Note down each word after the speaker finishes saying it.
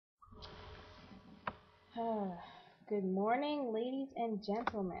Good morning, ladies and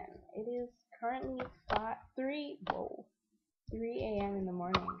gentlemen. It is currently 3 a.m. in the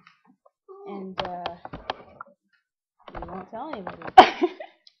morning, and we won't tell anybody.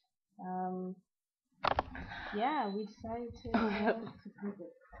 Yeah, we decided to.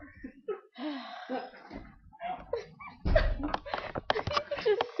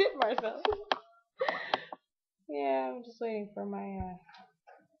 Just sit myself. Yeah, I'm just waiting for my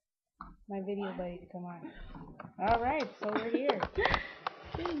my video buddy to come on. All right, so we're here.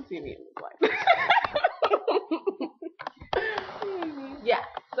 You didn't see me in the slide. Yeah,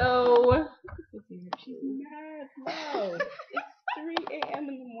 so She's mad. No, it's 3 a.m.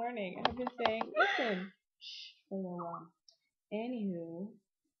 in the morning, and I've been saying, listen, shh, for a little while. Anywho,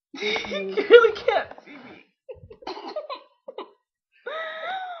 you really can't see me.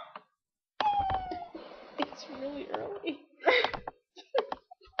 It's really early.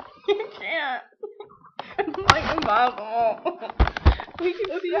 You can't. It's like impossible. We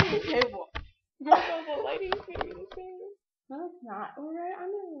can see the table. No, the lighting's gonna be the same. No, it's not. All right, I'm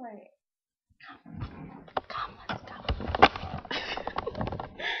in the light. Come, let's go.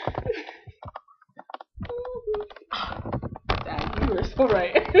 Dad, you were so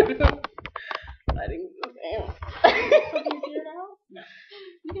right. Lighting is the same. So do you see it now? No.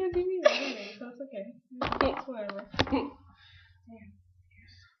 You can't see me anyway, so it's okay. It's whatever. Damn.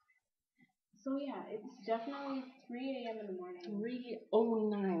 So yeah, it's definitely 3 a.m. in the morning.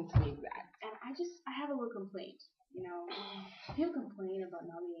 3:09 to be exact. And I have a little complaint. You know, people complain about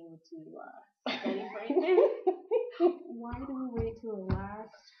not being able to study for anything. Why do we wait till the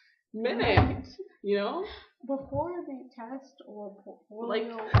last minute? You know? Before the test or portfolio Like,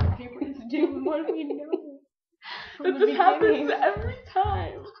 or paper is due, what do we know? From this happens every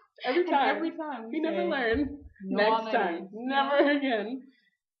time. Every time. We never learn. No, Next time. Never again.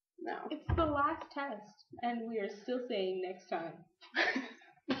 No. It's the last test, and we are still saying next time.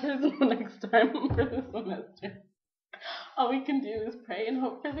 There's no next time for this semester. All we can do is pray and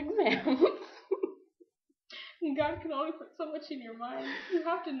hope for the exams. God can only put so much in your mind. You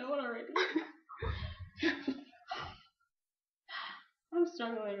have to know it already. I'm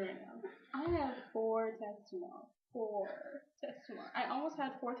struggling right now. I have 4 tests tomorrow. 4 tests tomorrow. I almost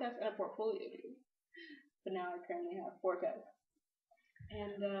had 4 tests and a portfolio due, but now I currently have 4 tests.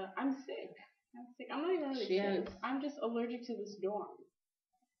 And I'm sick. I'm not even really sick. I'm just allergic to this dorm.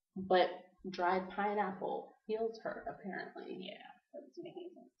 But dried pineapple heals her, apparently. Yeah, that doesn't make any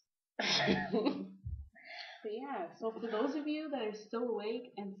sense. But yeah, so for those of you that are still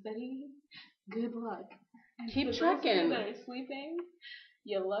awake and studying, good luck. And keep for checking. Those of you that are sleeping,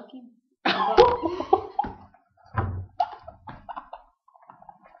 you're lucky.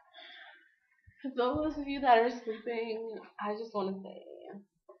 For those of you that are sleeping, I just want to say,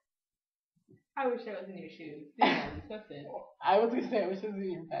 I wish I was in your shoes. Yeah, that's it. I was going to say I wish I was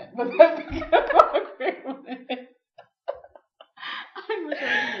in your bed, but that's because I'm a great one. I wish I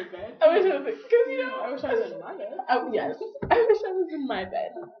was in your bed. I wish I was, because you know. I wish I was in my bed. Oh, yes. I wish I was in my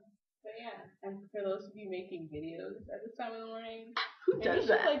bed. But yeah, and for those of you making videos at this time of the morning, who does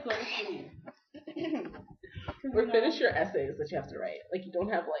that? Like, go to sleep. Or finish your essays that you have to write. Like, you don't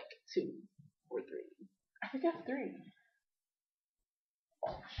have like 2 or 3. I think I have 3.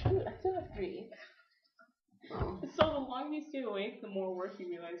 Oh, shoot, I still have 3. So the longer you stay awake, the more work you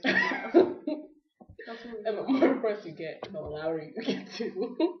realize you have. That's what and the more rest you get, the louder you get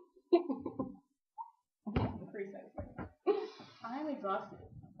too. Precisely. I'm exhausted,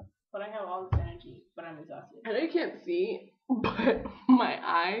 but I have all this energy, but I'm exhausted. I know you can't see, but my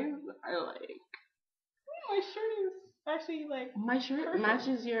eyes are like. My shirt is actually like. My shirt perfect.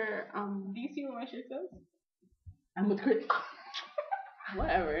 Matches your Do you see what my shirt says? I'm with Chris.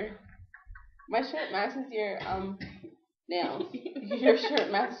 Whatever. My shirt matches your nails. Your shirt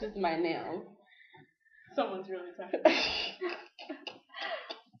matches my nails. Someone's really tired.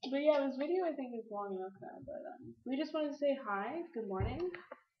 But yeah, this video I think is long enough now. But we just wanted to say hi, good morning,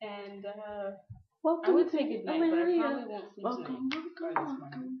 and welcome. I would say good night, but I probably won't sleep tonight.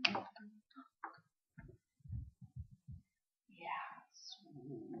 Welcome.